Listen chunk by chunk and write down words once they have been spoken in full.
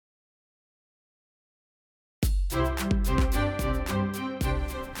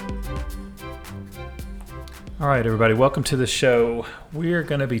All right, everybody, welcome to the show. We're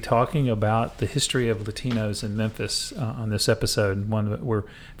going to be talking about the history of Latinos in Memphis on this episode, one that we're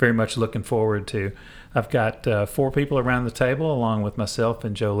very much looking forward to. I've got four people around the table, along with myself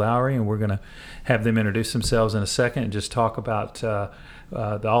and Joe Lowry, and we're going to have them introduce themselves in a second and just talk about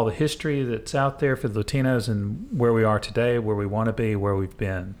all the history that's out there for the Latinos and where we are today, where we want to be, where we've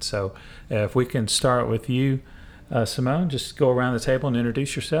been. So if we can start with you, Simone, just go around the table and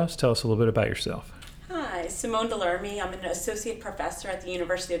introduce yourselves. Tell us a little bit about yourself. Hi, Simone Delermy. I'm an associate professor at the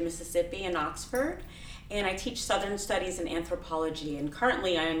University of Mississippi in Oxford, and I teach Southern Studies and Anthropology. And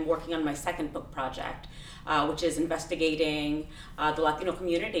currently I am working on my second book project, which is investigating the Latino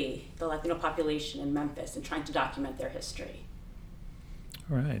community, the Latino population in Memphis, and trying to document their history.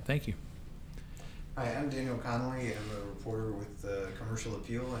 All right, thank you. Hi, I'm Daniel Connolly. I'm a reporter with Commercial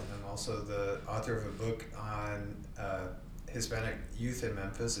Appeal, and I'm also the author of a book on Hispanic youth in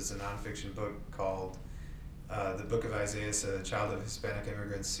Memphis. It's a nonfiction book called The Book of Isaiah, A Child of Hispanic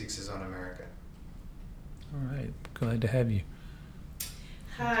Immigrants Seeks His Own America. All right, glad to have you.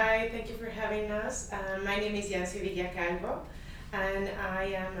 Hi, thank you for having us. My name is Yancy Villacalvo, and I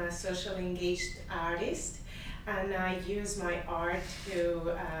am a socially engaged artist, and I use my art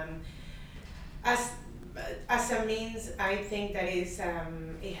to as a means. I think that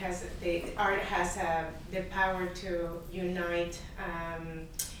art has the power to unite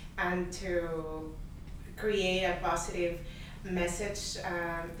and to create a positive message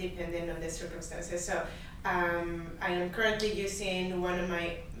depending on the circumstances. So I am currently using one of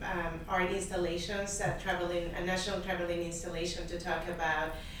my art installations, a national traveling installation, to talk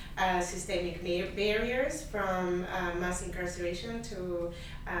about systemic barriers from mass incarceration to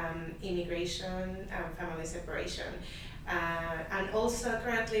immigration and family separation. And also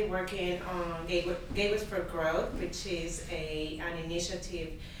currently working on Gateways for Growth, which is an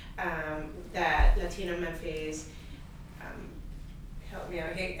initiative that Latino Memphis, help me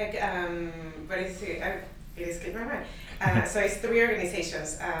out here, what is it? It escaped my mind. So it's three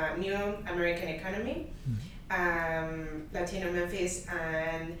organizations, New American Economy, Latino Memphis,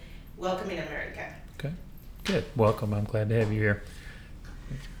 and Welcoming America. Okay, good. Welcome. I'm glad to have you here.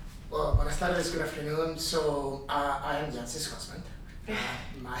 Well, buenas tardes, good afternoon. So I am Jance's husband.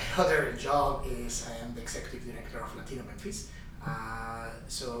 My other job is I am the executive director of Latino Memphis.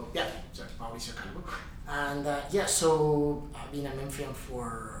 So Mauricio Calvo. And so I've been a Memphian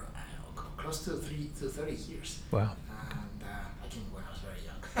for close to 30 years. Wow. And I came when I was very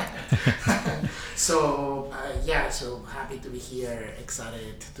young. So happy to be here,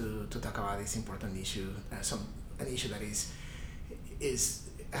 excited to talk about this important issue, an issue that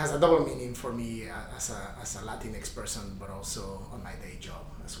has a double meaning for me as a Latinx person, but also on my day job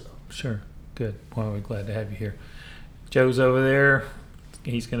as well. Sure. Good. Well, we're glad to have you here. Joe's over there.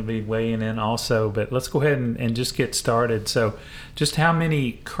 He's going to be weighing in also, but let's go ahead and just get started. So just how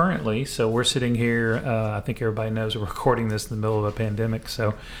many currently, so we're sitting here, I think everybody knows we're recording this in the middle of a pandemic,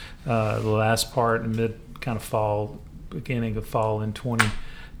 so the last part, kind of fall, beginning of fall in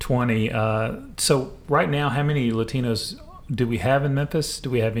 2020. So right now, how many Latinos do we have in Memphis? Do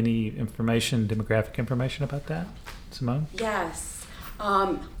we have any demographic information about that? Simone? Yes.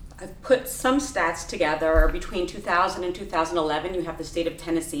 I've put some stats together. Between 2000 and 2011, you have the state of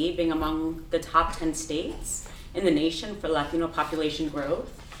Tennessee being among the top 10 states in the nation for Latino population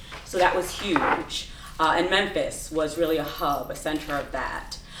growth. So that was huge. And Memphis was really a hub, a center of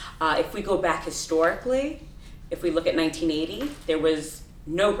that. If we go back historically, if we look at 1980, there was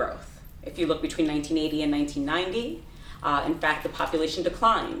no growth. If you look between 1980 and 1990, in fact, the population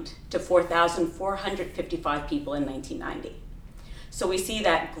declined to 4,455 people in 1990. So we see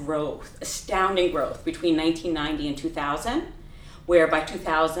that growth, astounding growth between 1990 and 2000, where by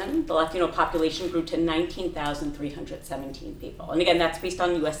 2000, the Latino population grew to 19,317 people. And again, that's based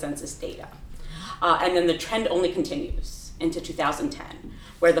on US Census data. And then the trend only continues into 2010,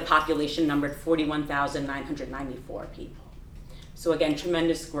 where the population numbered 41,994 people. So again,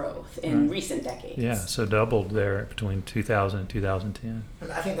 tremendous growth in recent decades. Yeah, so doubled there between 2000 and 2010.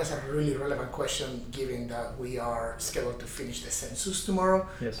 And I think that's a really relevant question, given that we are scheduled to finish the census tomorrow.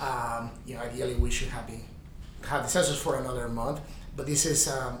 Yes. Ideally, we should have the census for another month. But this is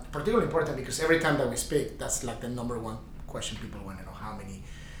particularly important because every time that we speak, that's like the number one question people want to know: how many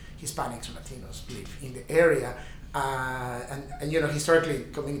Hispanics or Latinos live in the area. And historically,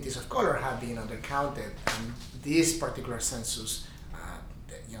 communities of color have been undercounted, and this particular census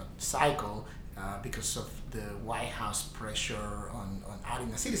cycle, because of the White House pressure on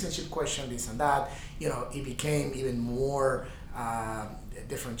adding a citizenship question, this and that, it became even more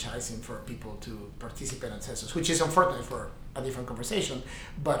differentializing for people to participate in census, which is unfortunate for a different conversation.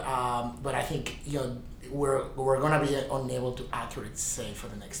 But I think we're gonna be unable to accurately say for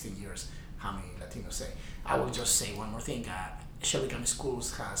the next 10 years how many Latinos say. I will just say one more thing. Shelby County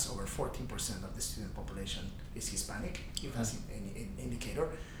Schools has over 14% of the student population is Hispanic, if that's any indicator.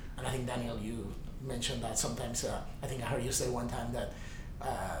 And I think, Daniel, you mentioned that sometimes, I think I heard you say one time that,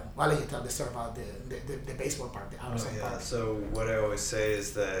 why don't you tell the story about the baseball park, the outside park? So what I always say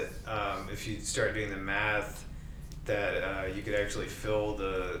is that if you start doing the math, that you could actually fill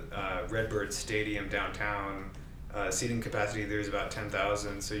the Redbird Stadium downtown. Seating capacity there is about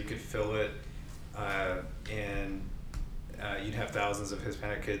 10,000, so you could fill it, and you'd have thousands of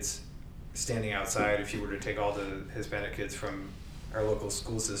Hispanic kids standing outside if you were to take all the Hispanic kids from our local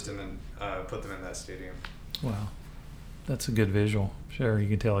school system and put them in that stadium. Wow. That's a good visual. Sure, you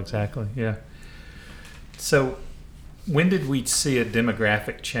can tell exactly. Yeah. So when did we see a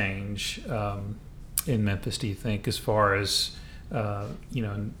demographic change in Memphis, do you think, as far as,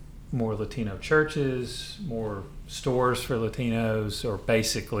 more Latino churches, more stores for Latinos, or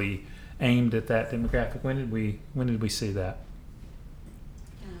basically aimed at that demographic? When did we see that?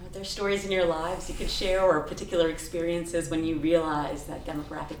 Are there stories in your lives you could share, or particular experiences when you realized that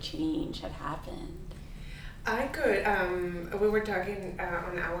demographic change had happened? I could. We were talking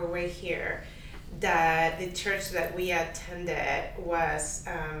on our way here that the church that we attended was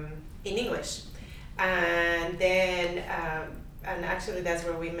in English, and then and actually that's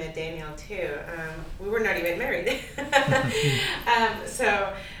where we met Daniel too. We were not even married,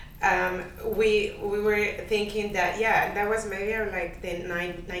 so we were thinking that that was maybe like the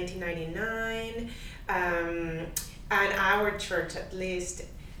 1999, and our church at least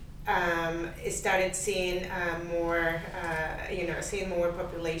started seeing seeing more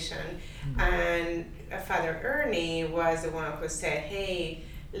population, and Father Ernie was the one who said, "Hey,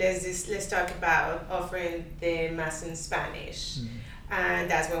 let's talk about offering the mass in Spanish," and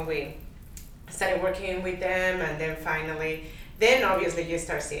that's when we started working with them, and then finally. Then obviously you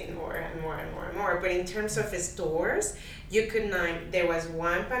start seeing more and more and more and more. But in terms of stores, you could name, there was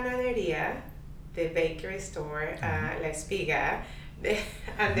one panaderia, the bakery store, La Espiga,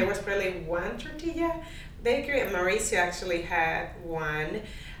 and there was probably one tortilla bakery, and Mauricio actually had one,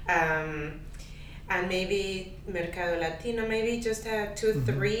 and maybe Mercado Latino, maybe just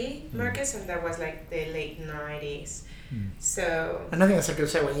 2-3 markets, and that was like the late 90s. So another thing I could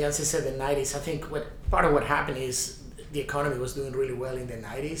say when Yancy said the 90s, I think part of what happened is the economy was doing really well in the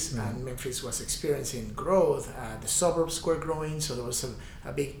 90s, and Memphis was experiencing growth. The suburbs were growing, so there was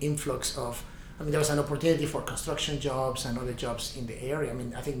a big influx of, there was an opportunity for construction jobs and other jobs in the area.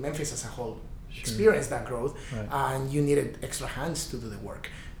 I think Memphis as a whole experienced that growth, and you needed extra hands to do the work.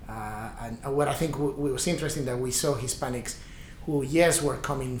 And what I think was interesting that we saw Hispanics who, yes, were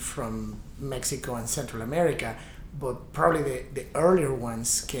coming from Mexico and Central America, but probably the earlier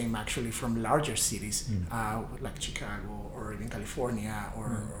ones came actually from larger cities, like Chicago or even California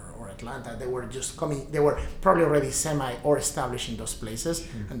or Atlanta. They were just coming, they were probably already semi or established in those places,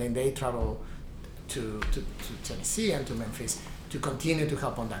 and then they traveled to Tennessee and to Memphis to continue to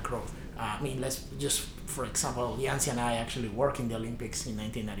help on that growth. Let's just, for example, Yancy and I actually worked in the Olympics in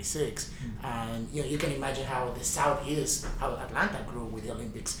 1996, and you can imagine how the South is, how Atlanta grew with the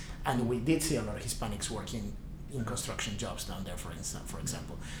Olympics, and we did see a lot of Hispanics working in construction jobs down there, for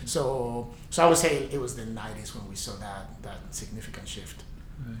example. So I would say it was the 90s when we saw that significant shift.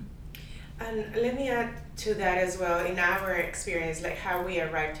 And let me add to that as well. In our experience, like how we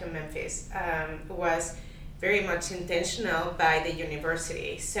arrived to Memphis was very much intentional by the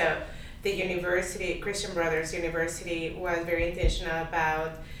university. So the university, Christian Brothers University, was very intentional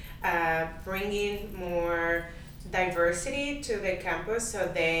about bringing more diversity to the campus, so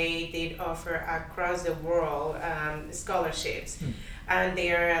they did offer across the world scholarships, and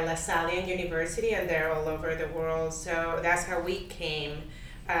they are a LaSallian university, and they're all over the world. So that's how we came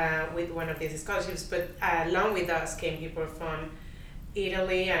with one of these scholarships. But along with us came people from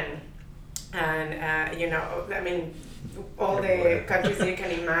Italy and all the countries you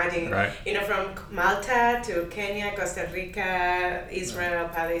can imagine, from Malta to Kenya, Costa Rica, Israel,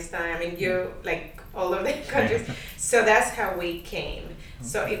 Palestine. All of the countries. So that's how we came.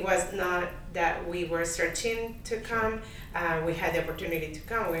 So it was not that we were searching to come. We had the opportunity to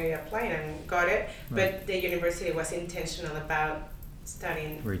come. We applied and got it. But the university was intentional about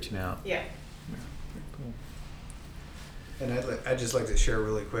studying. Reaching out. Yeah. Cool. And I'd just like to share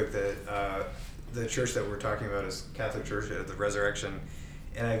really quick that the church that we're talking about is Catholic Church of the Resurrection.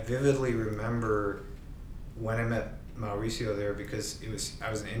 And I vividly remember when I met Mauricio there, because I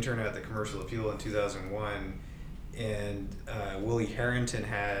was an intern at the Commercial Appeal in 2001, and Willie Harrington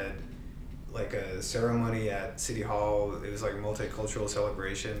had like a ceremony at City Hall. It was like a multicultural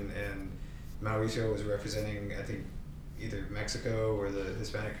celebration, and Mauricio was representing, I think, either Mexico or the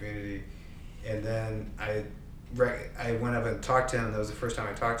Hispanic community. And then I went up and talked to him. That was the first time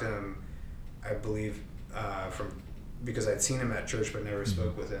I talked to him, I believe, because I'd seen him at church but never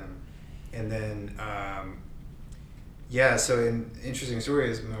spoke with him. And then, so an interesting story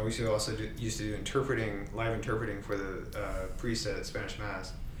is Mauricio also used to do live interpreting for the priest at Spanish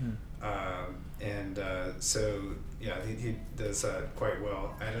Mass. He does quite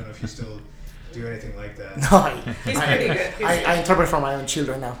well. I don't know if you still do anything like that. No, He's pretty good. I interpret for my own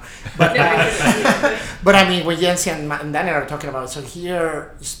children now. But, but I mean, when Yancy and Daniel are talking about, so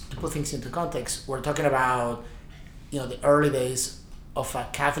here, just to put things into context, we're talking about, the early days of a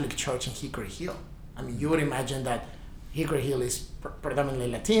Catholic church in Hickory Hill. I mean, you would imagine that Hickory Hill is predominantly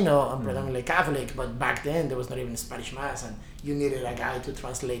Latino and predominantly Catholic, but back then there was not even Spanish Mass, and you needed a guy to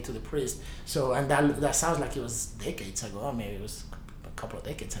translate to the priest. So, and that sounds like it was decades ago, or maybe it was a couple of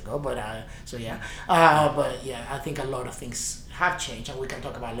decades ago, but I think a lot of things have changed, and we can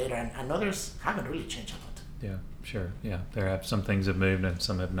talk about later, and others haven't really changed a lot. Yeah, sure. Yeah, some things have moved and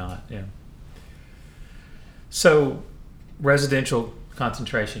some have not. Yeah. So, residential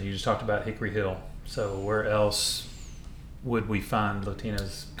concentration. You just talked about Hickory Hill. So, where else would we find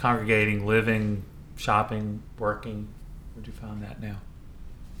Latinos congregating, living, shopping, working? Where'd you find that now?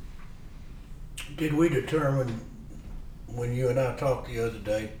 Did we determine, when you and I talked the other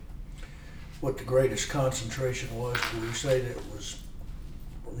day, what the greatest concentration was? Did we say that it was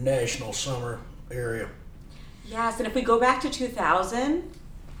national summer area? Yes, and if we go back to 2000,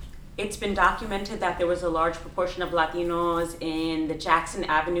 it's been documented that there was a large proportion of Latinos in the Jackson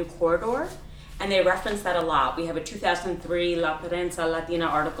Avenue corridor, and they reference that a lot. We have a 2003 La Prensa Latina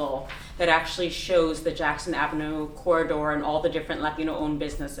article that actually shows the Jackson Avenue corridor and all the different Latino-owned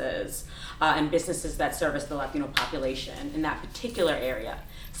businesses and businesses that service the Latino population in that particular area.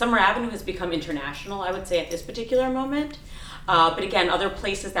 Summer Avenue has become international, I would say, at this particular moment. But again, other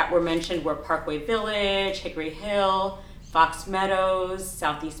places that were mentioned were Parkway Village, Hickory Hill, Fox Meadows,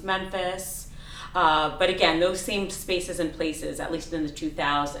 Southeast Memphis. But again, those same spaces and places, at least in the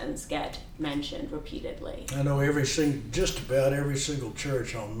 2000s, get mentioned repeatedly. I know just about every single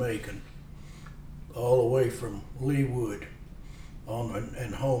church on Macon, all the way from Leewood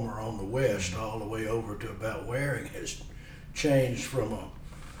and Homer on the west, all the way over to about Waring, has changed from a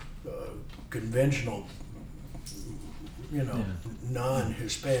conventional,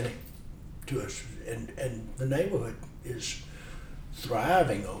 non-Hispanic to us, and the neighborhood is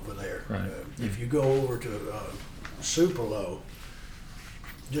thriving over there. Right. If you go over to Supalo,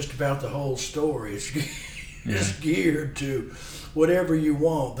 just about the whole store is geared to whatever you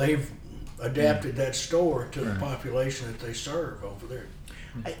want. They've adapted that store to the population that they serve over there.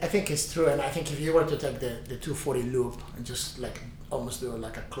 I think it's true, and I think if you were to take the 240 loop and just like almost do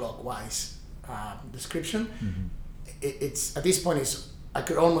like a clockwise description, it's at this point I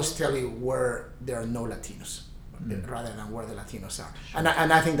could almost tell you where there are no Latinos rather than where the Latinos are. Sure. And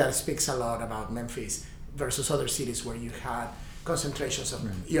I think that speaks a lot about Memphis versus other cities where you had concentrations of,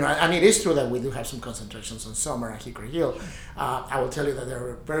 and it is true that we do have some concentrations on Summer and Hickory Hill. I will tell you that there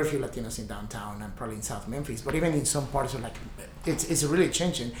are very few Latinos in downtown and probably in South Memphis, but even in some parts of it's really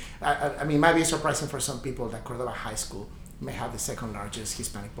changing. I mean, it might be surprising for some people that Cordova High School may have the second largest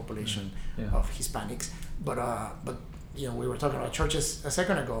Hispanic population of Hispanics, but we were talking about churches a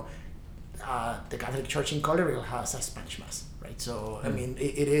second ago. The Catholic Church in Collierville has a Spanish Mass, right? So I mean,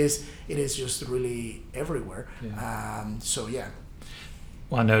 it is just really everywhere.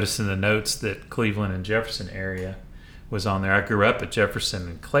 Well, I noticed in the notes that Cleveland and Jefferson area was on there. I grew up at Jefferson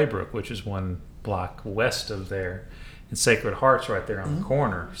and Claybrook, which is one block west of there, and Sacred Heart's right there on the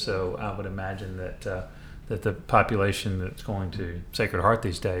corner. So I would imagine that the population that's going to Sacred Heart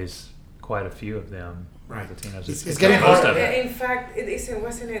these days, quite a few of them. Right. Latinos. It's getting harder. In fact,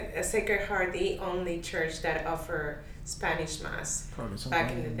 wasn't it a Sacred Heart the only church that offered Spanish Mass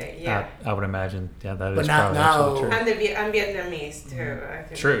back in the day? Yeah, I would imagine. Yeah, that but is now, probably true. And Vietnamese too. I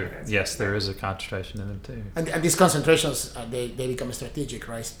think True. Yes, there is a concentration in them too. And these concentrations, they become strategic,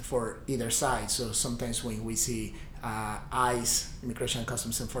 right, for either side. So sometimes when we see ICE, Immigration and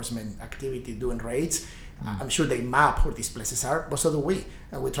Customs Enforcement activity doing raids, I'm sure they map where these places are, but so do we.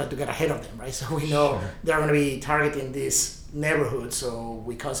 And we try to get ahead of them, right? So we know they're going to be targeting this neighborhood, so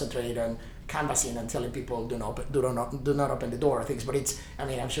we concentrate on canvassing and telling people do not open the door or things. But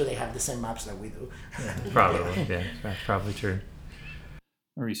I'm sure they have the same maps that we do. Probably, yeah, that's probably true.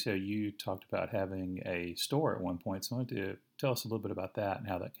 Mauricio, you talked about having a store at one point, so I wanted to tell us a little bit about that and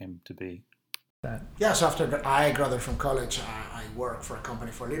how that came to be. that? Yeah, so after I graduated from college, I worked for a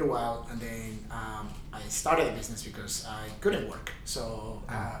company for a little while, and then I started a business because I couldn't work. So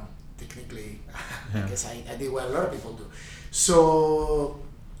technically, I guess I did what a lot of people do. So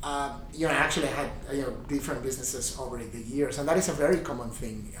actually I had different businesses over the years, and that is a very common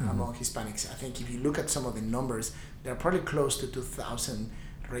thing among Hispanics. I think if you look at some of the numbers, there are probably close to 2,000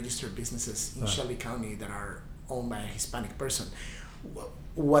 registered businesses in Shelby County that are owned by a Hispanic person.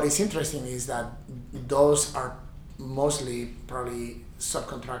 What is interesting is that those are mostly probably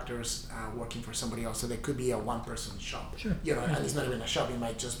subcontractors working for somebody else. So they could be a one-person shop, Sure. And it's not even a shop. It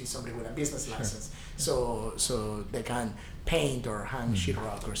might just be somebody with a business license. So they can paint or hang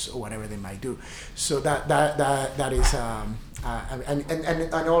sheetrock or whatever they might do. So that is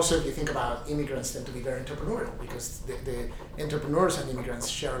and also if you think about immigrants tend to be very entrepreneurial because the entrepreneurs and immigrants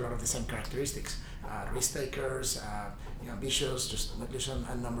share a lot of the same characteristics. Risk takers, ambitious, just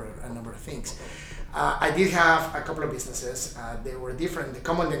a number of things. I did have a couple of businesses. They were different. The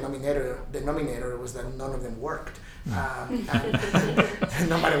common denominator was that none of them worked. And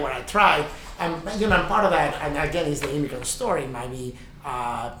no matter what I tried, and part of that, and again, is the immigrant story. Might be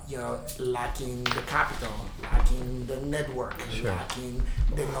lacking the capital, lacking the network, lacking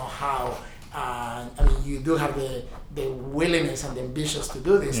the know-how. You do have the willingness and the ambitions to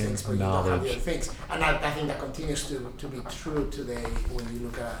do these things, but you don't have the other things. And I think that continues to be true today when you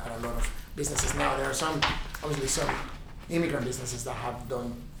look at a lot of businesses now. There are some immigrant businesses that have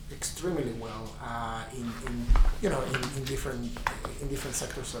done extremely well in different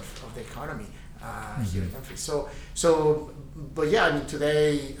sectors of the economy here in Memphis. But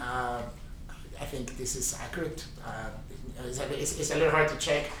today I think this is accurate. It's a little hard to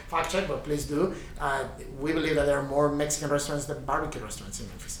fact check, but please do. We believe that there are more Mexican restaurants than barbecue restaurants in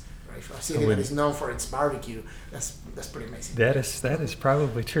Memphis. Right? For a city that is known for its barbecue, that's pretty amazing. That is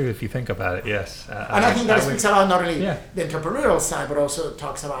probably true if you think about it. Yes. And I think that speaks about not only the entrepreneurial side, but also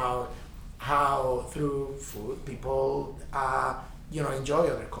talks about how through food people enjoy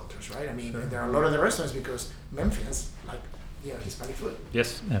other cultures. Right? There are a lot of the restaurants because Memphians like Hispanic food.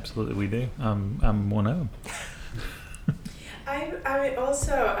 Yes, absolutely, we do. I'm one of them. I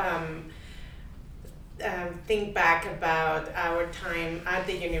also think back about our time at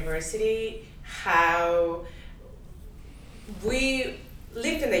the university, how we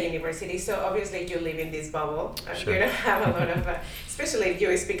lived in the university, so obviously you live in this bubble. Sure. You don't have a lot of, especially if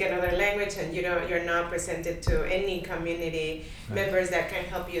you speak another language and you're not presented to any community members that can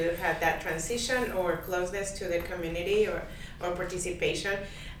help you have that transition or closeness to the community or participation.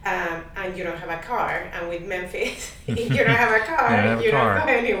 And you don't have a car, and with Memphis, if you don't have a car, you don't go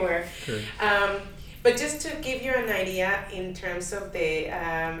anywhere. Sure. But just to give you an idea in terms of the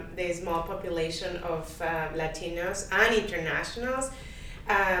small population of Latinos and internationals,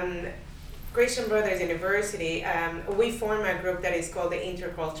 Christian Brothers University, we form a group that is called the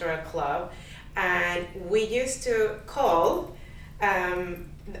Intercultural Club, and we used to call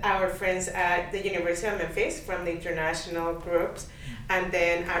our friends at the University of Memphis from the international groups, and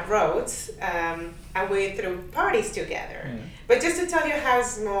then at Rhodes, and we threw parties together. Yeah. But just to tell you how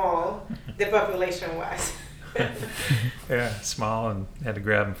small the population was. Yeah, small, and had to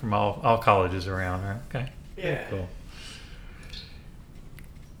grab them from all colleges around, right? Okay. Yeah. Very cool.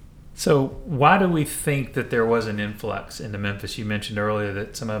 So why do we think that there was an influx into Memphis? You mentioned earlier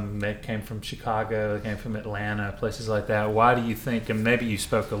that some of them came from Chicago, they came from Atlanta, places like that. Why do you think, and maybe you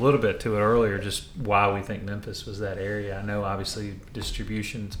spoke a little bit to it earlier, just why we think Memphis was that area? I know obviously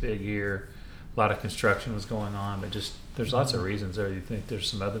distribution's big here, a lot of construction was going on, but just there's lots of reasons there. You think there's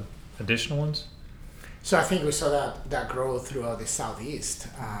some other additional ones? So I think we saw that growth throughout the Southeast.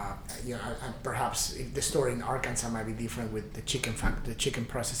 And perhaps the story in Arkansas might be different with the chicken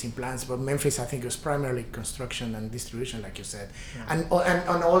processing plants, but Memphis, I think, was primarily construction and distribution, like you said, and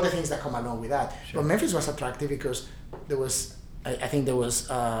all the things that come along with that. Sure. But Memphis was attractive because there was, the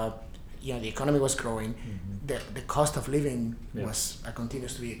economy was growing, the cost of living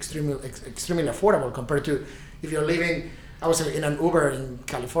continues to be extremely affordable compared to if you're living. I was in an Uber in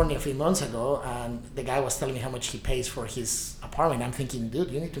California a few months ago, and the guy was telling me how much he pays for his apartment. I'm thinking,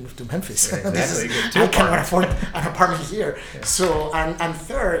 dude, you need to move to Memphis. Yeah, exactly. I cannot afford an apartment here. Yeah. So, and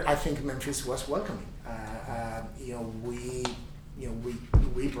third, I think Memphis was welcoming.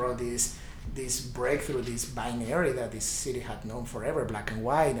 We brought this breakthrough, this binary that this city had known forever, black and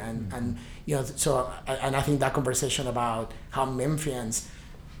white, and I think that conversation about how Memphians,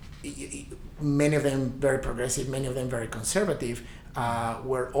 many of them very progressive, many of them very conservative,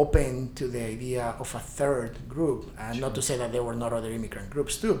 were open to the idea of a third group. And not to say that there were not other immigrant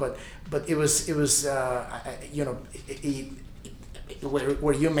groups too, but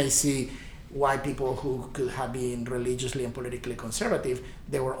where you may see white people who could have been religiously and politically conservative,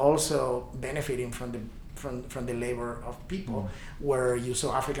 they were also benefiting from the labor of people, where you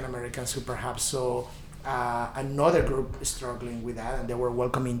saw African Americans who perhaps saw another group struggling with that, and they were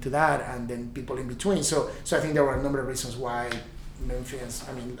welcoming to that, and then people in between. So I think there were a number of reasons why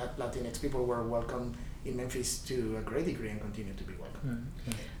Latinx people were welcome in Memphis to a great degree and continue to be welcome.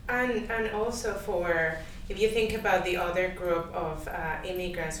 And also if you think about the other group of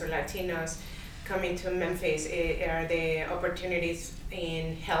immigrants or Latinos coming to Memphis, are the opportunities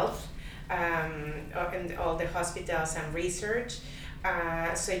in health, and all the hospitals and research.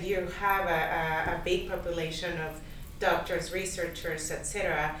 So you have a big population of doctors, researchers,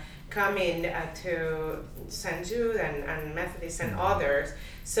 etc., coming to St. Jude and Methodist and others.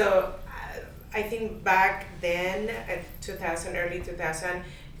 So I think back then, at 2000, early 2000,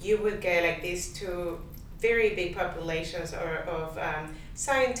 you would get like these two very big populations of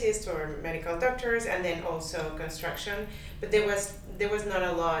scientists or medical doctors, and then also construction. But there was not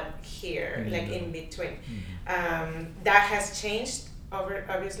a lot here, like in between. That has changed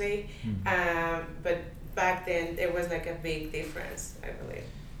obviously, but back then there was like a big difference, I believe.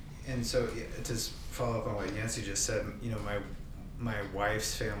 And so, to follow up on what Yancy just said, my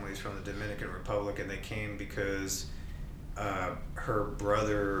wife's family is from the Dominican Republic, and they came because her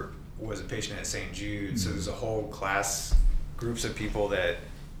brother was a patient at St. Jude. So there's a whole groups of people that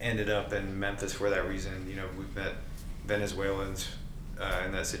ended up in Memphis for that reason. We've met Venezuelans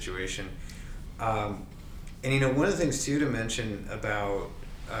in that situation. And one of the things too to mention about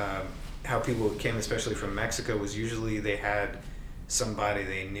how people came, especially from Mexico, was usually they had somebody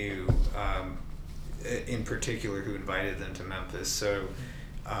they knew in particular who invited them to Memphis. So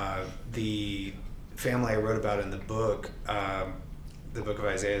the family I wrote about in the book of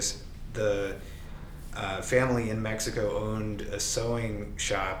Isaiah, the family in Mexico owned a sewing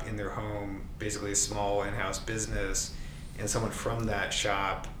shop in their home, basically a small in-house business, and someone from that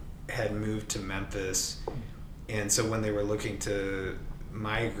shop had moved to Memphis. And so when they were looking to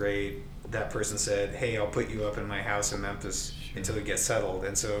migrate, that person said, "Hey, I'll put you up in my house in Memphis until you get settled."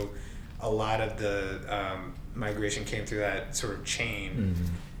 And so a lot of the migration came through that sort of chain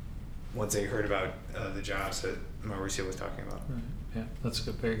once they heard about the jobs that Mauricio was talking about. Right. Yeah, that's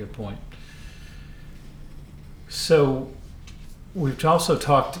a very good point. So we've also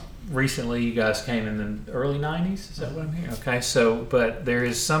talked recently, you guys came in the early 90s, is that what I'm hearing? Okay, so, but there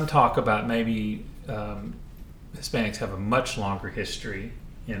is some talk about maybe Hispanics have a much longer history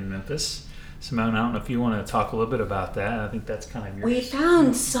in Memphis. Simone, I don't know if you want to talk a little bit about that. I think that's kind of your... We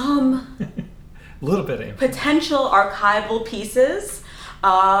found some a little bit of potential archival pieces.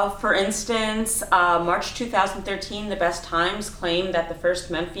 For instance, March 2013, the Best Times claimed that the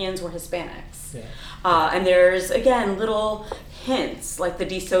first Memphians were Hispanics. Yeah. And there's, again, little hints, like the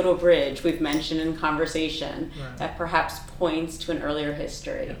DeSoto Bridge we've mentioned in conversation, that perhaps points to an earlier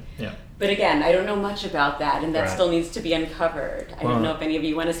history. Yeah. But again, I don't know much about that, and that Right. still needs to be uncovered. I don't know if any of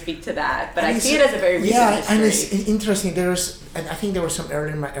you want to speak to that, but And I see it as a very recent history. and it's interesting. And I think there were some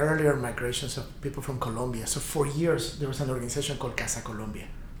earlier migrations of people from Colombia. So for years there was an organization called Casa Colombia,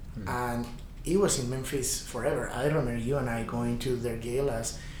 and it was in Memphis forever. I remember you and I going to their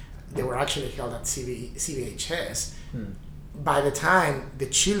galas. They were actually held at CVHS. By the time the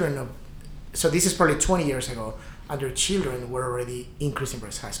children of, so this is probably 20 years ago, and their children were already in Christian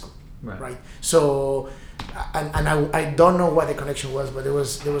Brothers High School. Right. So, and I don't know what the connection was, but there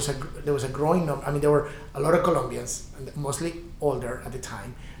was a growing number. I mean, there were a lot of Colombians, mostly older at the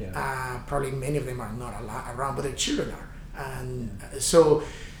time. Yeah. Probably many of them are not around, but their children are. And so,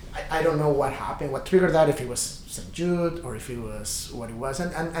 I don't know what happened, what triggered that. If it was St. Jude or if it was what it was,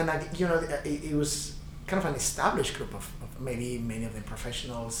 and it was kind of an established group of maybe many of them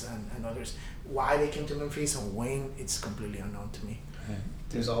professionals and others. Why they came to Memphis and when, it's completely unknown to me. Right.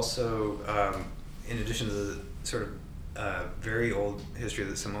 There's also, in addition to the sort of very old history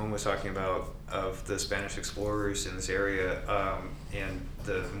that Simone was talking about of the Spanish explorers in this area, and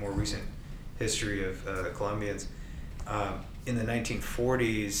the more recent history of Colombians, in the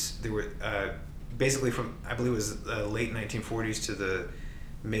 1940s, there were basically from, I believe it was the late 1940s to the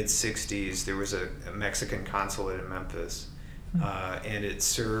mid 60s, there was a Mexican consulate in Memphis, and it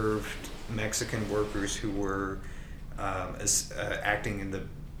served Mexican workers who were acting in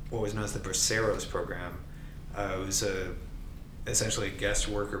what was known as the Braceros program. It was essentially a guest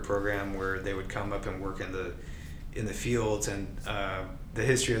worker program where they would come up and work in the fields, and the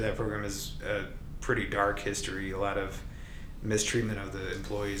history of that program is a pretty dark history, a lot of mistreatment of the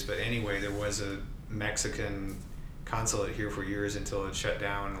employees. But anyway, there was a Mexican consulate here for years until it shut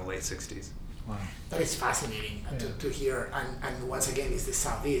down in the late 60s. Wow. That is fascinating to hear. And once again, it's the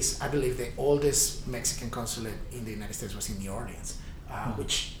Southeast. I believe the oldest Mexican consulate in the United States was in New Orleans,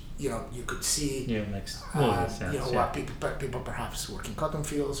 which you could see. Yeah, it makes a little bit of sense. What people perhaps work in cotton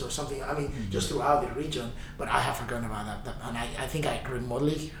fields or something. I mean, just throughout the region. But I have forgotten about that. And I think I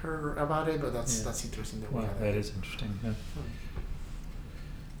remotely heard about it. But that's interesting. That is interesting. Yeah.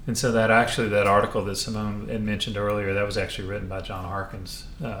 And so that article that Simone had mentioned earlier, that was actually written by John Harkins.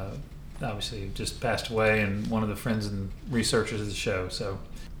 Obviously just passed away, and one of the friends and researchers of the show. So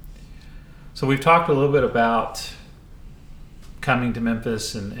we've talked a little bit about coming to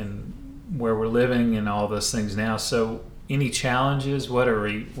Memphis and where we're living and all those things now. So any challenges? What are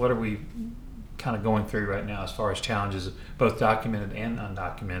we kind of going through right now as far as challenges, both documented and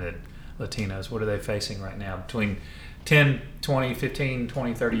undocumented Latinos? What are they facing right now between 10, 20, 15,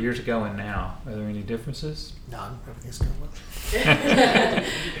 20, 30 years ago and now? Are there any differences? None. Everything's going well.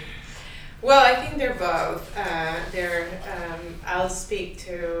 Well, I think they're both. I'll speak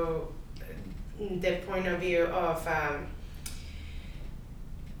to the point of view of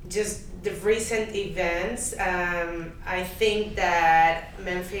just the recent events. I think that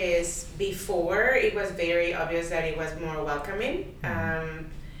Memphis, before, it was very obvious that it was more welcoming.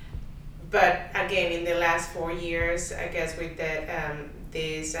 But again, in the last 4 years, I guess with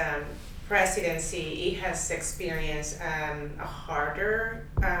this presidency, it has experienced a harder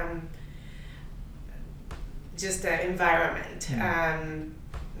environment. A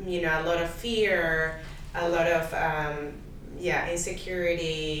lot of fear, a lot of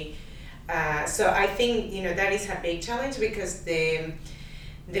insecurity. So I think that is a big challenge, because the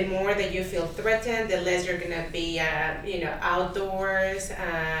more that you feel threatened, the less you're gonna be outdoors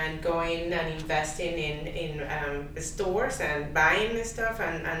and going and investing in stores and buying stuff,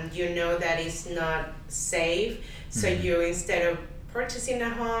 and that it's not safe. So you, instead of purchasing a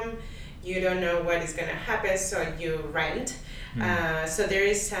home, you don't know what is gonna happen, so you rent. So there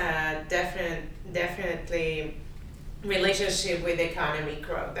is a definitely relationship with economic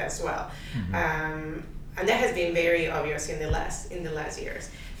growth as well. And that has been very obvious in the last years.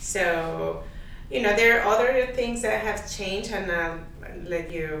 So, there are other things that have changed, and I'll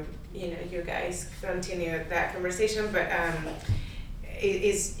let you guys continue that conversation. But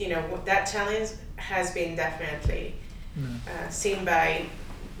that challenge has been definitely seen by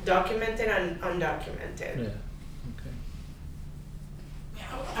documented and undocumented. Yeah. Okay.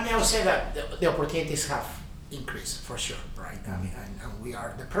 I mean, I would say that the opportunities have increased for sure, right? I mean, and we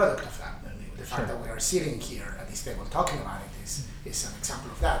are the product of that. The fact that we are sitting here at this table talking about it is an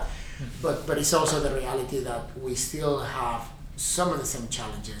example of that. But it's also the reality that we still have some of the same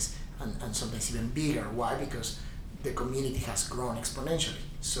challenges, and sometimes even bigger. Why? Because the community has grown exponentially.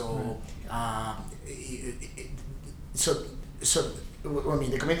 So,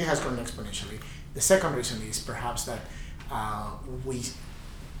 the community has grown exponentially. The second reason is perhaps that we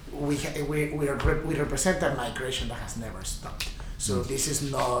represent a migration that has never stopped. So this is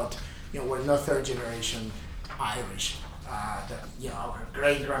not, we're not third generation Irish that our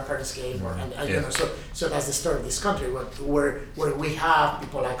great grandparents came, so that's the story of this country. Where we have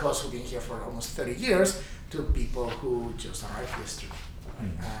people like us who've been here for almost 30 years to people who just arrived yesterday,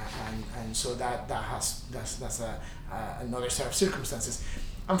 and so that's another set of circumstances.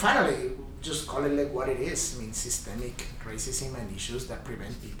 And finally, just call it like what it is. I mean, systemic racism and issues that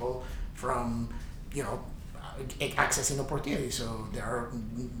prevent people from, accessing opportunities. So there,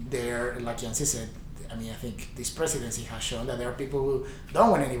 like Yancy said, I mean, I think this presidency has shown that there are people who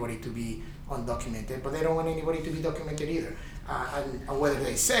don't want anybody to be undocumented, but they don't want anybody to be documented either. And whether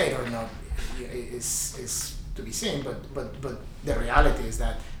they say it or not is to be seen. But the reality is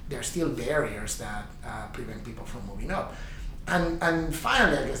that there are still barriers that prevent people from moving up. And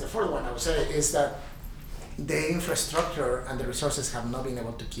finally, I guess the fourth one I would say is that the infrastructure and the resources have not been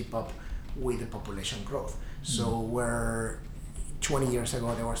able to keep up with the population growth. So where 20 years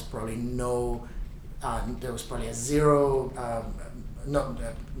ago there was probably a zero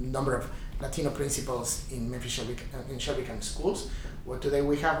number of Latino principals in Memphis Shelby County schools, well, today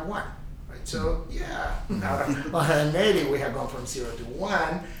we have one. Right? So out of 180 we have gone from 0 to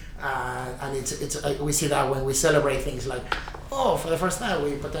 1. And we see that when we celebrate things like, for the first time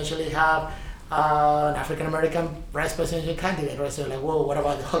we potentially have an African American vice presidential candidate, right? So like, whoa, what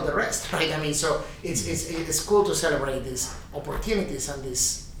about all the rest, right? I mean, so it's cool to celebrate these opportunities and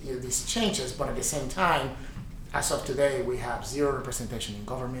these changes, but at the same time, as of today, we have zero representation in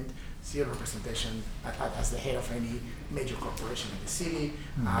government, zero representation as the head of any major corporation in the city.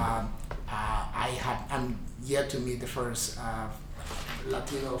 I'm yet to meet the first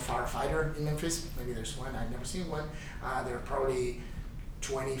Latino firefighter in Memphis. Maybe there's one. I've never seen one. There are probably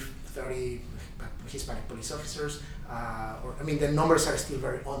 20, 30 Hispanic police officers. The numbers are still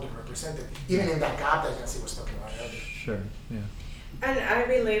very underrepresented, even in that gap that Nancy was talking about earlier. Sure. Yeah. And I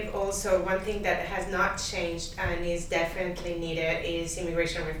believe also one thing that has not changed and is definitely needed is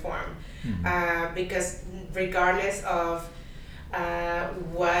immigration reform. Because regardless of how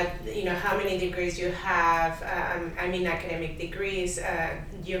many degrees you have, academic degrees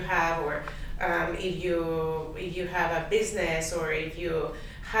you have, or if you have a business, or if you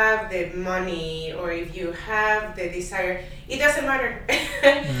have the money, or if you have the desire, it doesn't matter.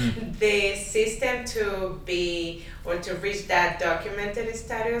 The system to reach that documented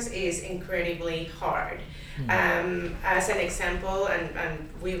status is incredibly hard. As an example, and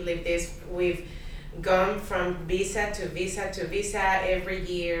we've lived this, we've gone from visa to visa to visa every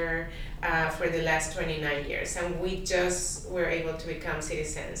year for the last 29 years, and we just were able to become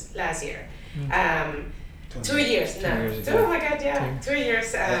citizens last year. 2 years now. 2 years ago. Oh my God, yeah, 2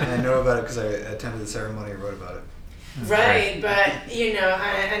 years. And I know about it because I attended the ceremony and wrote about it. Right, but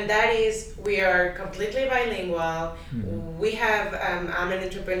and that is, we are completely bilingual. We have, I'm an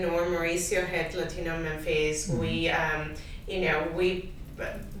entrepreneur, Mauricio heads Latino in Memphis. We, we've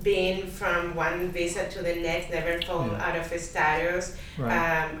been from one visa to the next, never fallen out of status.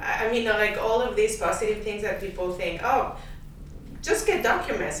 Right. All of these positive things that people think, oh, just get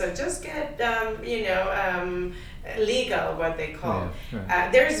documents, or just get, legal, what they call. Yeah,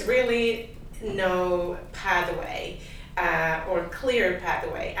 right. There's really no pathway or clear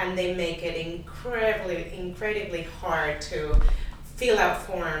pathway, and they make it incredibly hard to fill out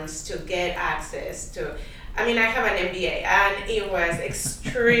forms, to get access to. I have an MBA, and it was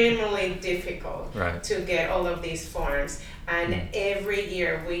extremely difficult to get all of these forms. And every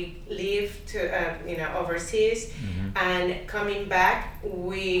year we leave to overseas, and coming back,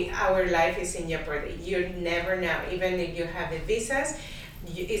 our life is in jeopardy. You never know, even if you have the visas,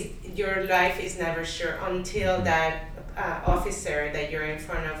 your life is never sure until that officer that you're in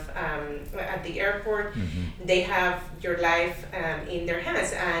front of at the airport, they have your life in their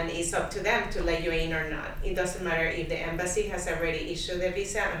hands, and it's up to them to let you in or not. It doesn't matter if the embassy has already issued the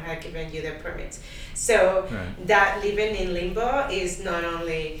visa and has given you the permits. So that living in limbo is not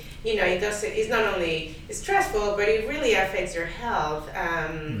only, it's not only stressful, but it really affects your health.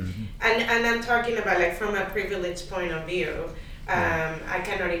 And I'm talking about from a privileged point of view. I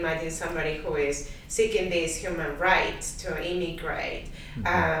cannot imagine somebody who is seeking these human rights to immigrate,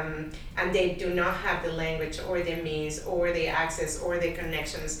 and they do not have the language or the means or the access or the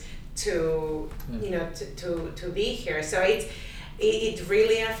connections to to be here. So it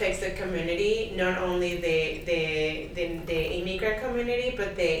really affects the community, not only the immigrant community,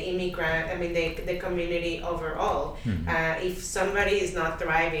 but the community overall. If somebody is not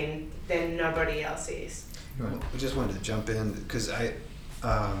thriving, then nobody else is. I just wanted to jump in because I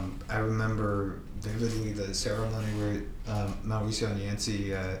remember vividly the ceremony where Mauricio and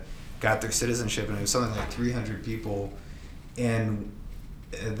Yancy got their citizenship, and it was something like 300 people, and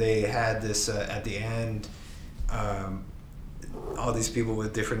they had this at the end. All these people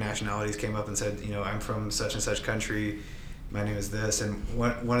with different nationalities came up and said, I'm from such and such country, my name is this, and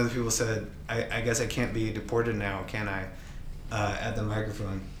one of the people said, I guess I can't be deported now, can I? At the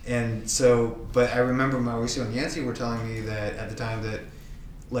microphone. And so, but I remember Mauricio and Yancy were telling me that at the time that,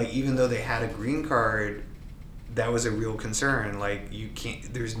 even though they had a green card, that was a real concern. You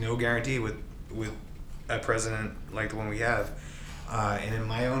can't, there's no guarantee with a president like the one we have. And in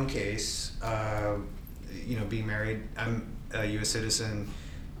my own case, being married, I'm a U.S. citizen,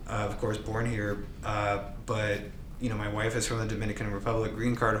 of course, born here, but, my wife is from the Dominican Republic,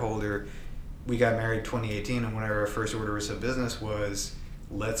 green card holder. We got married 2018, and one of our first orders of business was,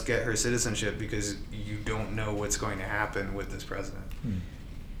 let's get her citizenship, because you don't know what's going to happen with this president.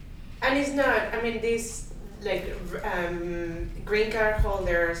 And it's not, these green card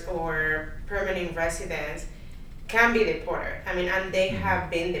holders or permanent residents can be deported. And they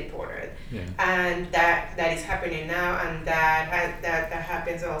have been deported. Yeah. And that is happening now, and that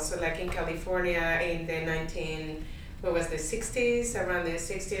happens also in California in the 60s, around the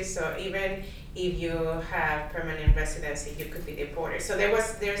 60s. So even if you have permanent residency, you could be deported. So there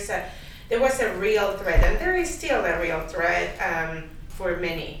was a real threat, and there is still a real threat for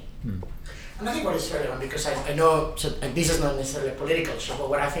many. And I think what is relevant, because I know, and this is not necessarily a political show, but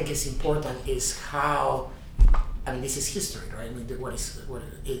what I think is important is how, this is history, right?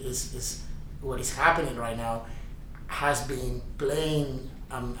 What is happening right now has been playing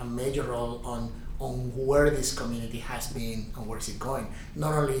a major role on where this community has been and where is it going.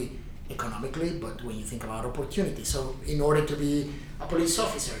 Not only economically, but when you think about opportunity. So in order to be a police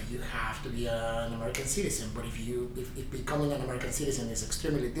officer, you have to be an American citizen. But if becoming an American citizen is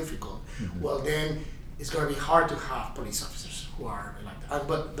extremely difficult, well then it's going to be hard to have police officers who are like that.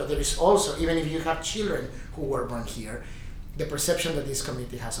 But there is also, even if you have children who were born here, the perception that this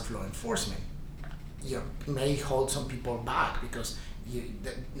community has of law enforcement may hold some people back because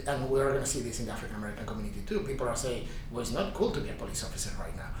and we're going to see this in the African American community too. People are saying, well, it's not cool to be a police officer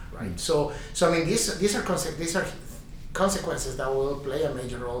right now, right? So I mean, these are consequences that will play a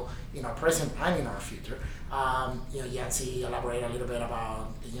major role in our present and in our future. Yancy elaborated a little bit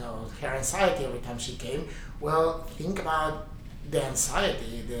about her anxiety every time she came. Well, think about the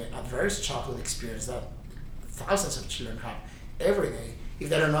anxiety, the adverse childhood experience that thousands of children have every day if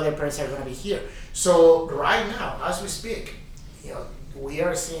they don't know their parents are going to be here. So right now, as we speak, we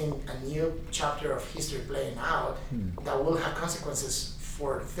are seeing a new chapter of history playing out that will have consequences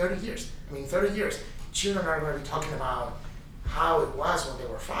for 30 years. I mean, 30 years, children are going to be talking about how it was when they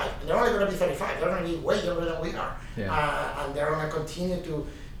were 5. And they're only going to be 35. They're going to be way younger than we are. Yeah. And they're going to continue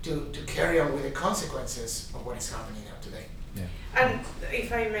to carry on with the consequences of what is happening now today. Yeah. And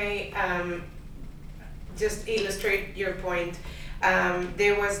if I may just illustrate your point,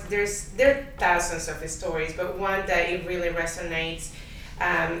 there are thousands of stories, but one that it really resonates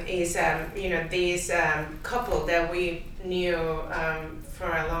is this couple that we knew for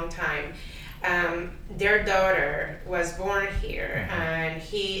a long time. Their daughter was born here, and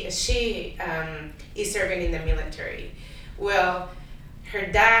she is serving in the military. Well, her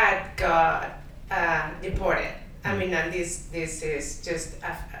dad got deported. I mean, and this is just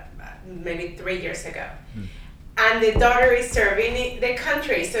maybe 3 years ago. And the daughter is serving the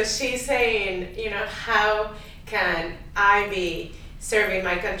country. So she's saying, how can I be serving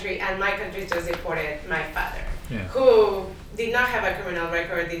my country and my country just deported my father, who did not have a criminal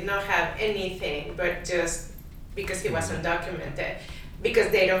record, did not have anything, but just because he was undocumented,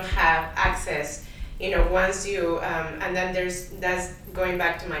 because they don't have access, once you, and then that's going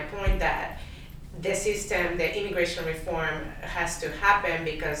back to my point that the system, the immigration reform has to happen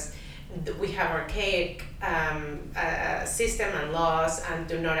because we have archaic system and laws and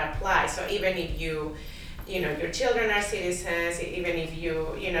do not apply. So even if your children are citizens, even if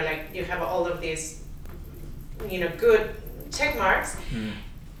you have all of these, good check marks,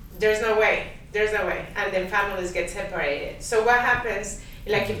 there's no way. And then families get separated. So what happens,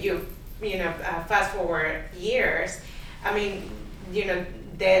 if you, fast forward years, I mean,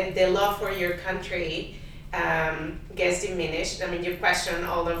 then the law for your country gets diminished. I mean, you question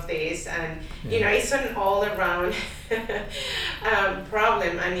all of this, and it's an all-around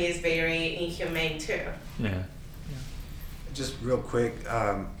problem, and it's very inhumane too. Yeah. Just real quick,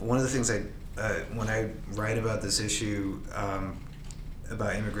 one of the things when I write about this issue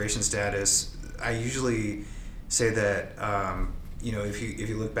about immigration status, I usually say that if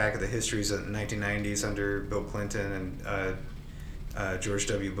you look back at the histories of the 1990s under Bill Clinton and George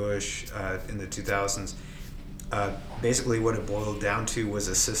W. Bush in the 2000s. Basically what it boiled down to was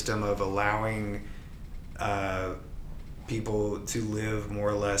a system of allowing people to live more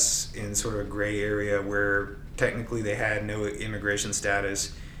or less in sort of a gray area where technically they had no immigration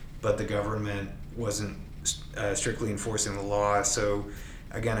status, but the government wasn't strictly enforcing the law. So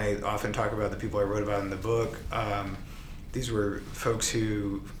again, I often talk about the people I wrote about in the book. These were folks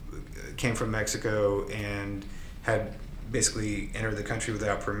who came from Mexico and had basically entered the country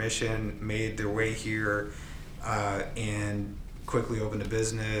without permission, made their way here, and quickly opened a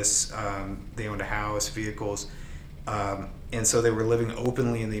business. They owned a house, vehicles, and so they were living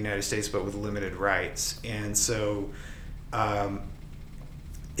openly in the United States but with limited rights. And so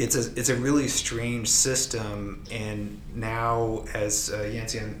it's a really strange system. And now, as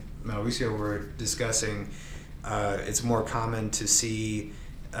Yancy and Mauricio were discussing, it's more common to see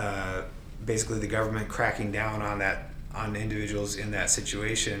basically the government cracking down on individuals in that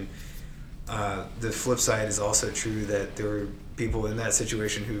situation. The flip side is also true that there are people in that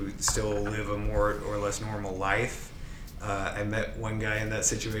situation who still live a more or less normal life. I met one guy in that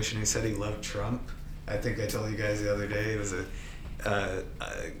situation who said he loved Trump. I think I told you guys the other day, it was a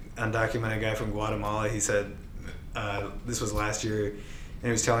undocumented guy from Guatemala. He said, this was last year, and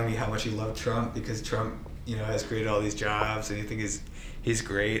he was telling me how much he loved Trump because Trump, has created all these jobs and he thinks he's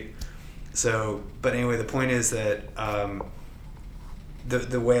great. So, but anyway, the point is that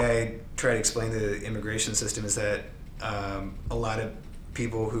the way I try to explain the immigration system is that a lot of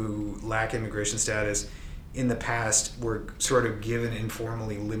people who lack immigration status in the past were sort of given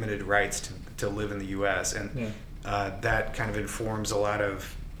informally limited rights to live in the U.S. And that kind of informs a lot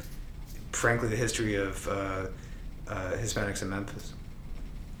of, frankly, the history of Hispanics in Memphis.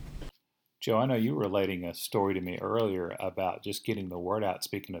 Joe, I know you were relating a story to me earlier about just getting the word out,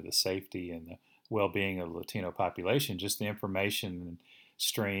 speaking of the safety and the well-being of the Latino population, just the information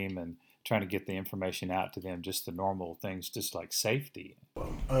stream and trying to get the information out to them, just the normal things, just like safety.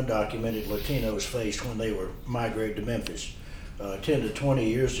 Undocumented Latinos faced when they were migrated to Memphis. 10 to 20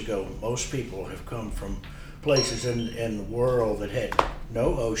 years ago, most people have come from places in the world that had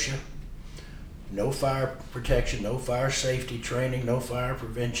no OSHA, no fire protection, no fire safety training, no fire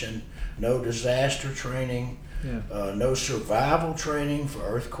prevention, no disaster training, no survival training for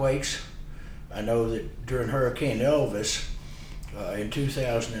earthquakes. I know that during Hurricane Elvis in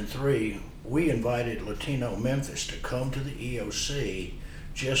 2003, we invited Latino Memphis to come to the EOC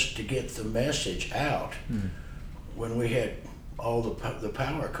just to get the message out when we had all the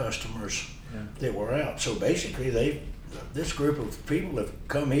power customers that were out. So basically, this group of people have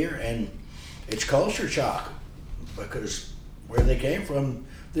come here, and it's culture shock because where they came from,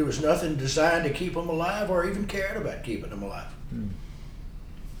 there was nothing designed to keep them alive or even cared about keeping them alive.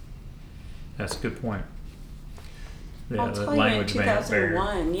 That's a good point. I'll tell you, in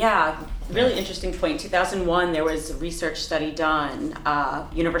 2001, really interesting point. 2001, there was a research study done,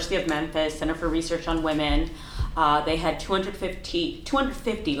 University of Memphis, Center for Research on Women. They had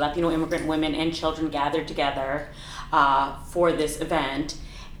 250 Latino immigrant women and children gathered together for this event.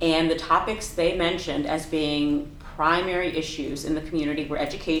 And the topics they mentioned as being primary issues in the community were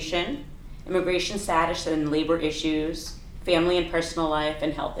education, immigration status and labor issues, family and personal life,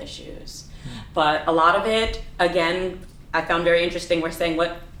 and health issues. But a lot of it, again, I found very interesting. We're saying,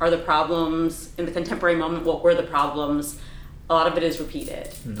 what are the problems in the contemporary moment? What were the problems? A lot of it is repeated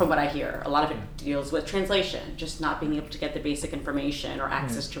from what I hear. A lot of it deals with translation, just not being able to get the basic information or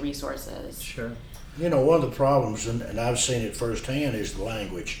access to resources. Sure. You know, one of the problems, and I've seen it firsthand, is the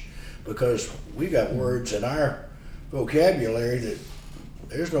language, because we got words in our vocabulary that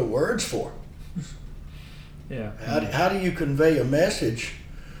there's no words for. Yeah. How do you convey a message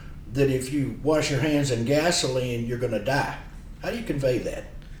that if you wash your hands in gasoline, you're going to die? How do you convey that?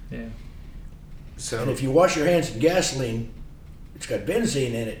 Yeah. So, And if you wash your hands in gasoline, it's got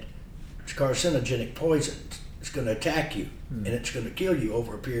benzene in it. It's carcinogenic poison. It's going to attack you, and it's going to kill you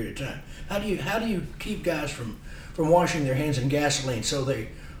over a period of time. How do you keep guys from washing their hands in gasoline so they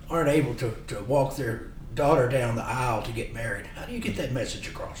aren't able to walk their daughter down the aisle to get married? How do you get that message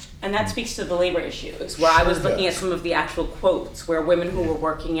across? And that speaks to the labor issues, where I was looking at some of the actual quotes, where women who were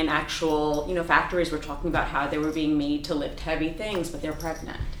working in actual, factories were talking about how they were being made to lift heavy things, but they're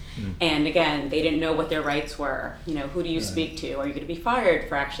pregnant. And again, they didn't know what their rights were. Who do you speak to? Are you going to be fired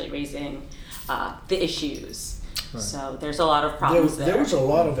for actually raising the issues? Right. So there's a lot of problems there. There was a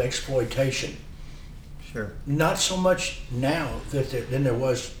lot of exploitation. Sure. Not so much now than there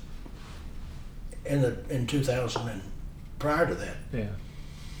was in 2000 and prior to that. Yeah.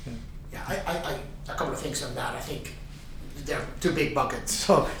 I a couple of things on that. I think there are two big buckets.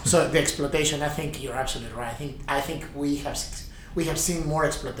 So the exploitation, I think you're absolutely right. I think we have seen more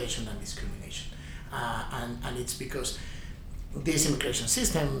exploitation than discrimination, and it's because this immigration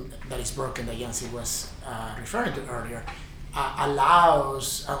system that is broken, that Yancy was referring to earlier,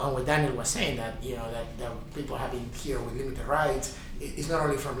 allows, and what Daniel was saying, that that people having here with limited rights is not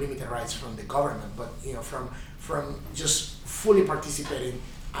only from limited rights from the government, but from just fully participating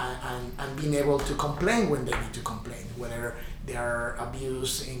and being able to complain when they need to complain, whether they are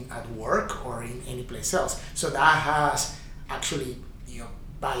abused at work or in any place else. So that has actually,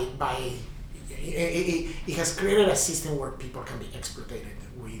 it has created a system where people can be exploited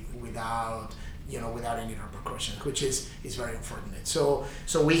without any repercussions, which is very unfortunate. So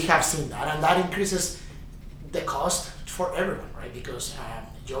we have seen that, and that increases the cost for everyone, right? Because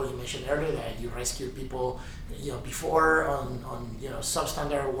Joe, you mentioned earlier that you rescued people, before on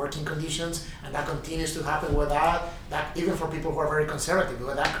substandard working conditions, and that continues to happen with that even for people who are very conservative,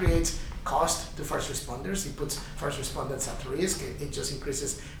 because that creates cost to first responders. It puts first responders at risk. It just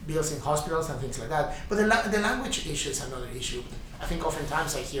increases bills in hospitals and things like that. But the language issue is another issue. I think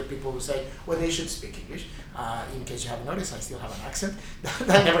oftentimes I hear people who say, well, they should speak English. In case you haven't noticed, I still have an accent.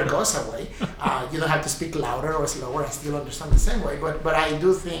 That never goes away. You don't have to speak louder or slower. I still understand the same way. But I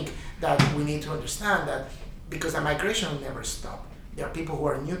do think that we need to understand that because the migration will never stop. There are people who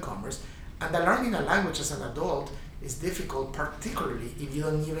are newcomers, and the learning a language as an adult is difficult, particularly if you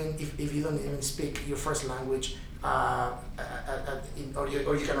don't even speak your first language, or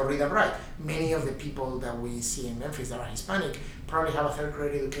you cannot read and write. Many of the people that we see in Memphis that are Hispanic probably have a third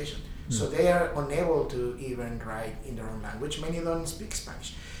grade education, so they are unable to even write in their own language. Many don't speak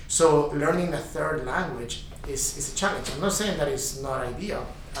Spanish, so learning a third language is a challenge. I'm not saying that it's not ideal.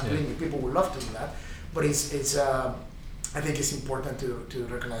 I believe people would love to do that, but I think it's important to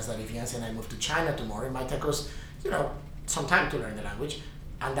recognize that if Yancy and I move to China tomorrow, it might take us, some time to learn the language,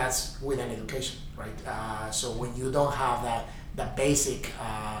 and that's with an education, right? So when you don't have that basic,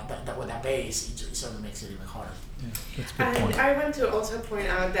 that base, it certainly makes it even harder. Yeah, that's a good And point. I want to also point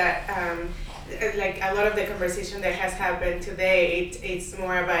out that like a lot of the conversation that has happened today, it's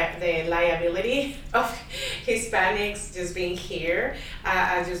more about the liability of Hispanics just being here.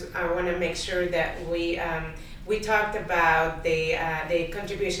 I want to make sure that we talked about the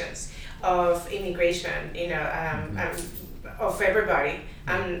contributions of immigration, of everybody.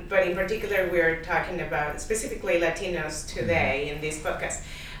 But in particular, we're talking about specifically Latinos today in this podcast.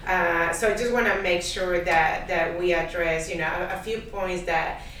 So I just want to make sure that we address, a few points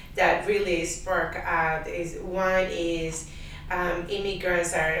that really spark out. One is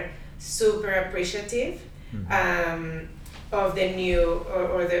immigrants are super appreciative of the new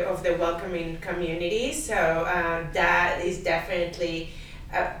of the welcoming community. So that is definitely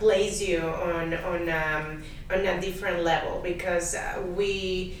plays you on a different level, because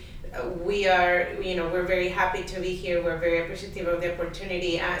we are, we're very happy to be here. We're very appreciative of the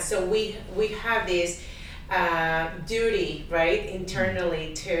opportunity. So we have this duty, right,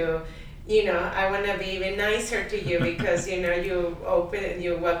 internally to, I want to be even nicer to you because,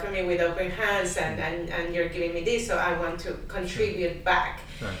 you welcome me with open hands and you're giving me this, so I want to contribute back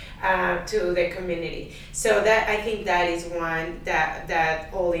to the community. So that, I think that is one that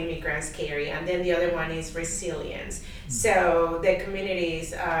all immigrants carry. And then the other one is resilience. So the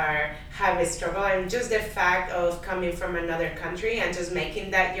communities have a struggle, and just the fact of coming from another country and just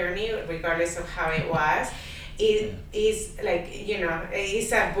making that journey, regardless of how it was, it is like,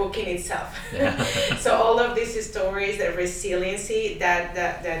 it's a book in itself. Yeah. So all of these stories, the resiliency that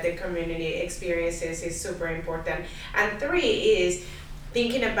the community experiences is super important. And three is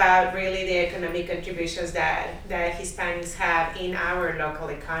thinking about really the economic contributions that Hispanics have in our local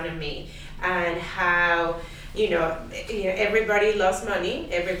economy, and how everybody loves money,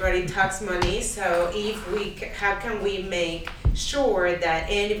 everybody talks money. So how can we make sure that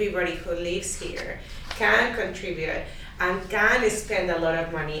everybody who lives here can contribute and can spend a lot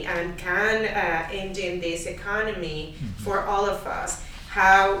of money and can engine this economy for all of us?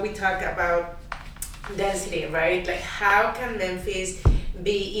 How we talk about density, right? Like, how can Memphis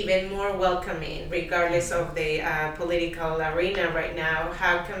be even more welcoming, regardless of the political arena right now?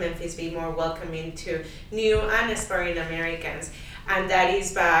 How can Memphis be more welcoming to new and aspiring Americans? And that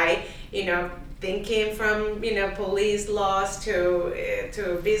is by, thinking from, police laws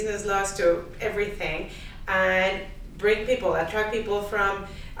to business laws to everything, and attract people from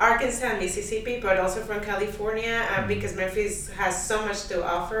Arkansas and Mississippi, but also from California, because Memphis has so much to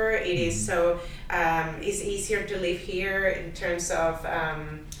offer. It is so, it's easier to live here in terms of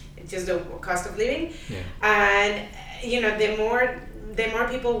just the cost of living. Yeah. And, the more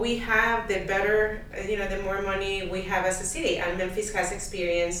people we have, the better, the more money we have as a city. And Memphis has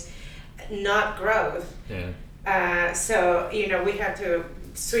experienced not growth. Yeah. So, we have to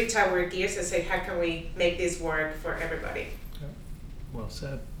switch our gears and say, how can we make this work for everybody? Well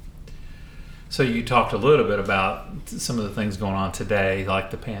said. So you talked a little bit about some of the things going on today,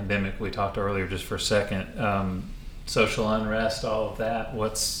 like the pandemic we talked earlier just for a second. Social unrest, all of that.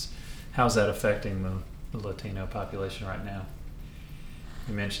 How's that affecting the Latino population right now?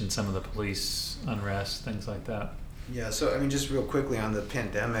 You mentioned some of the police unrest, things like that. Yeah, so just real quickly on the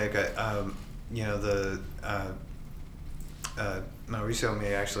pandemic, Mauricio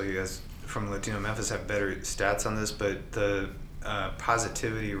may actually, as from Latino Memphis, have better stats on this, but the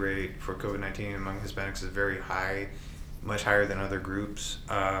positivity rate for COVID-19 among Hispanics is very high, much higher than other groups.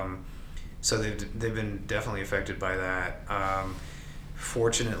 So they've been definitely affected by that.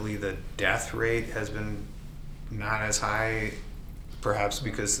 Fortunately, the death rate has been not as high, perhaps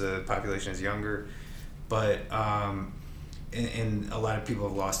because the population is younger, but and a lot of people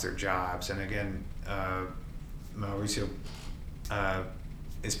have lost their jobs. And again, Mauricio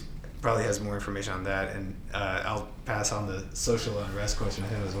probably has more information on that, and I'll pass on the social unrest question to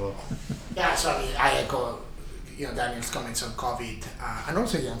him as well. Yeah, so I echo Daniel's comments on COVID, and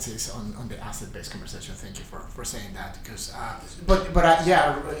also Yancy's on the asset-based conversation. Thank you for saying that, because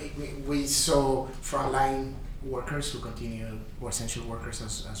we saw frontline workers who continue, or essential workers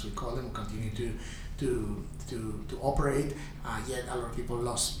as we call them, who continue to operate. Yet a lot of people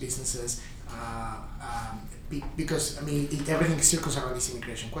lost businesses. Because everything circles around this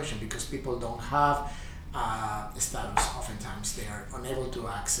immigration question, because people don't have status. Oftentimes they are unable to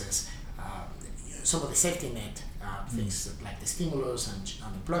access some of the safety net things like the stimulus and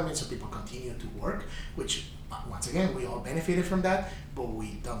unemployment, so people continue to work, which once again we all benefited from that, but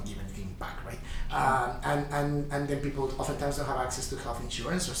we don't give anything back, right? And then people oftentimes don't have access to health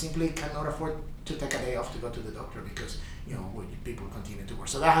insurance, or simply cannot afford to take a day off to go to the doctor because people continue to work.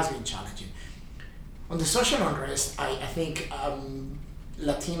 So that has been challenging. On the social unrest, I think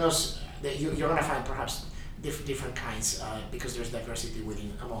Latinos, you're going to find perhaps different kinds because there's diversity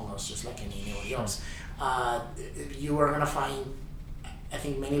among us, just like anybody else. You are going to find, I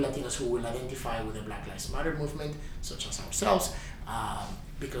think, many Latinos who will identify with the Black Lives Matter movement, such as ourselves,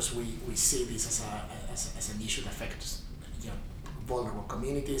 because we see this as an issue that affects vulnerable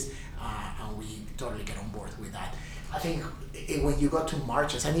communities, and we totally get on board with that. I think when you go to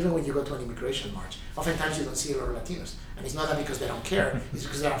marches, and even when you go to an immigration march, oftentimes you don't see a lot of Latinos, and it's not that because they don't care; it's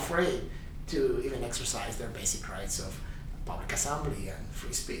because they're afraid to even exercise their basic rights of public assembly and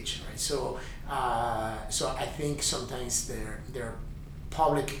free speech, right? So I think sometimes their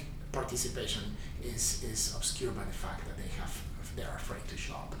public participation is obscured by the fact that they're afraid to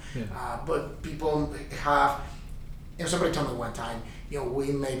show up. Yeah. But people have, somebody told me one time,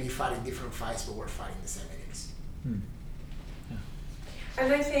 we may be fighting different fights, but we're fighting the same enemies. Yeah.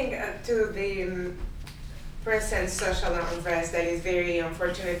 And I think to the present social unrest, that is very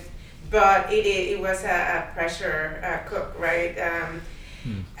unfortunate, but it was a pressure cook, right?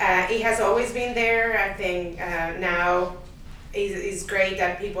 It has always been there. I think now it's great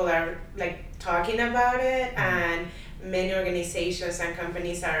that people are talking about it, and many organizations and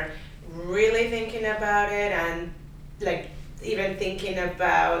companies are really thinking about it, and even thinking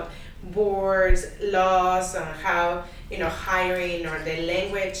about boards, laws on how hiring, or the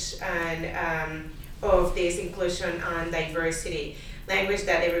language and of this inclusion and diversity language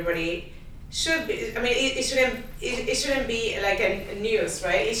that everybody should be. I mean, it shouldn't be like a news,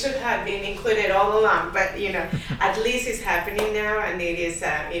 right? It should have been included all along, but at least it's happening now, and it is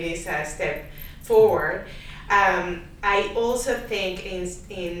a step forward. I also think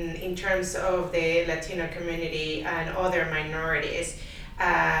in terms of the Latino community and other minorities,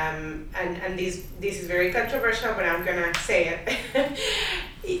 and this is very controversial, but I'm gonna say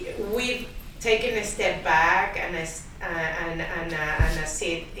it. We've taken a step back and a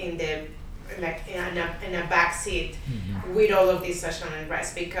seat in the in a back seat with all of this social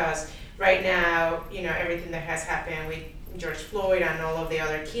unrest, because right now everything that has happened with George Floyd and all of the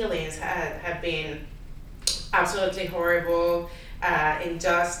other killings have been absolutely horrible,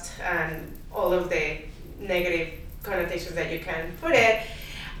 unjust, and all of the negative connotations that you can put it.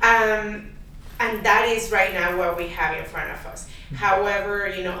 And that is right now what we have in front of us.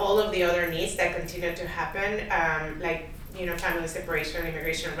 However, all of the other needs that continue to happen, family separation,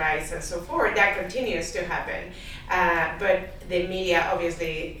 immigration rights, and so forth, that continues to happen. But the media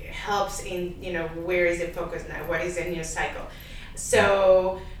obviously helps in, where is the focus now? What is the news cycle?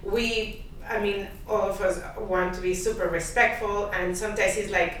 So all of us want to be super respectful, and sometimes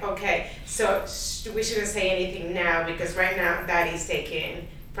it's like, okay, so we shouldn't say anything now, because right now that is taking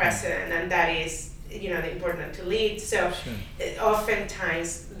precedent, and that is, important to lead. So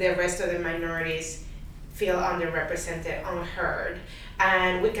oftentimes the rest of the minorities feel underrepresented, unheard,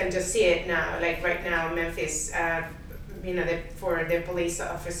 and we can just see it now. Like right now, Memphis, for the police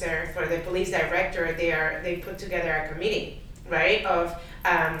officer, for the police director, they put together a committee, right, of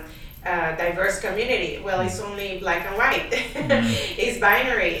diverse community. Well, it's only black and white. It's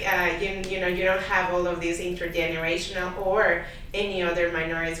binary. You don't have all of these intergenerational or any other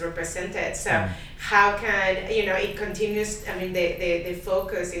minorities represented. So how can it continues? I mean, the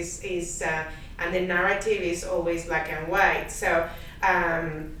focus is and the narrative is always black and white. So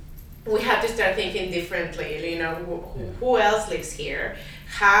we have to start thinking differently. Who else lives here?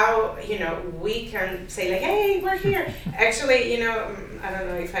 How we can say hey, we're here. Actually, I don't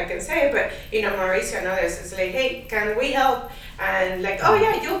know if I can say it, but Mauricio and others, it's like, hey, can we help? And oh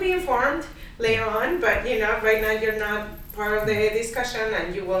yeah, you'll be informed later on, but right now you're not part of the discussion,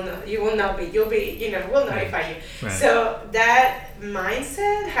 and you will not be. You'll be, we'll notify you. Right. So that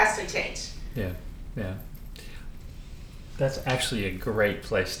mindset has to change. Yeah. That's actually a great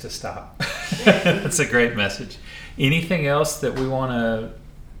place to stop. That's a great message. Anything else that we want to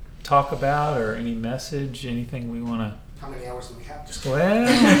talk about, or any message, anything we want to? How many hours do we have?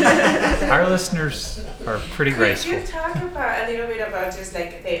 Well, our listeners are pretty graceful. Could you talk about a little bit about just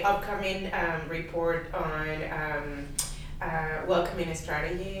the upcoming report on welcoming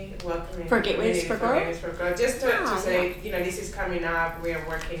strategy, welcoming For Gateways for Growth? Gateways for Growth. Just to Ah, say, this is coming up, we are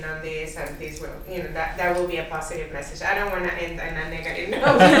working on this, and this will, that will be a positive message. I don't want to end on a negative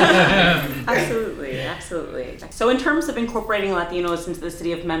note. Absolutely. So in terms of incorporating Latinos into the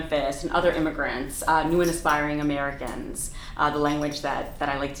city of Memphis and other immigrants, new and aspiring Americans, the language that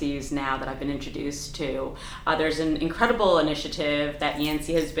I like to use now that I've been introduced to, there's an incredible initiative that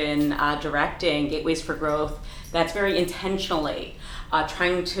Yancy has been directing, Gateways for Growth, that's very intentionally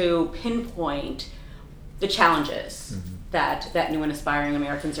trying to pinpoint the challenges that new and aspiring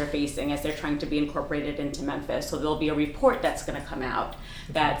Americans are facing as they're trying to be incorporated into Memphis. So there'll be a report that's going to come out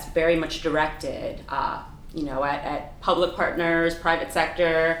that's very much directed at public partners, private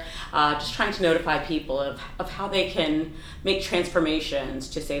sector, just trying to notify people of how they can make transformations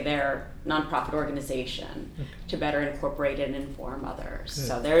to, say, their nonprofit organization to better incorporate and inform others. Good.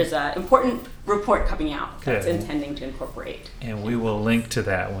 So there's an important report coming out that's Good. intending to incorporate. And we will link to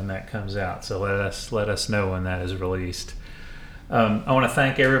that when that comes out. So let us know when that is released. I want to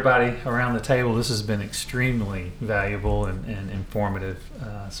thank everybody around the table. This has been extremely valuable and informative.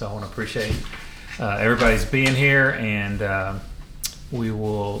 So I want to appreciate everybody's being here, and we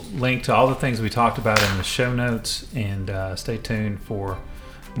will link to all the things we talked about in the show notes, and stay tuned for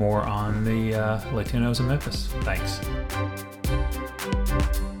more on the Latinos in Memphis. Thanks.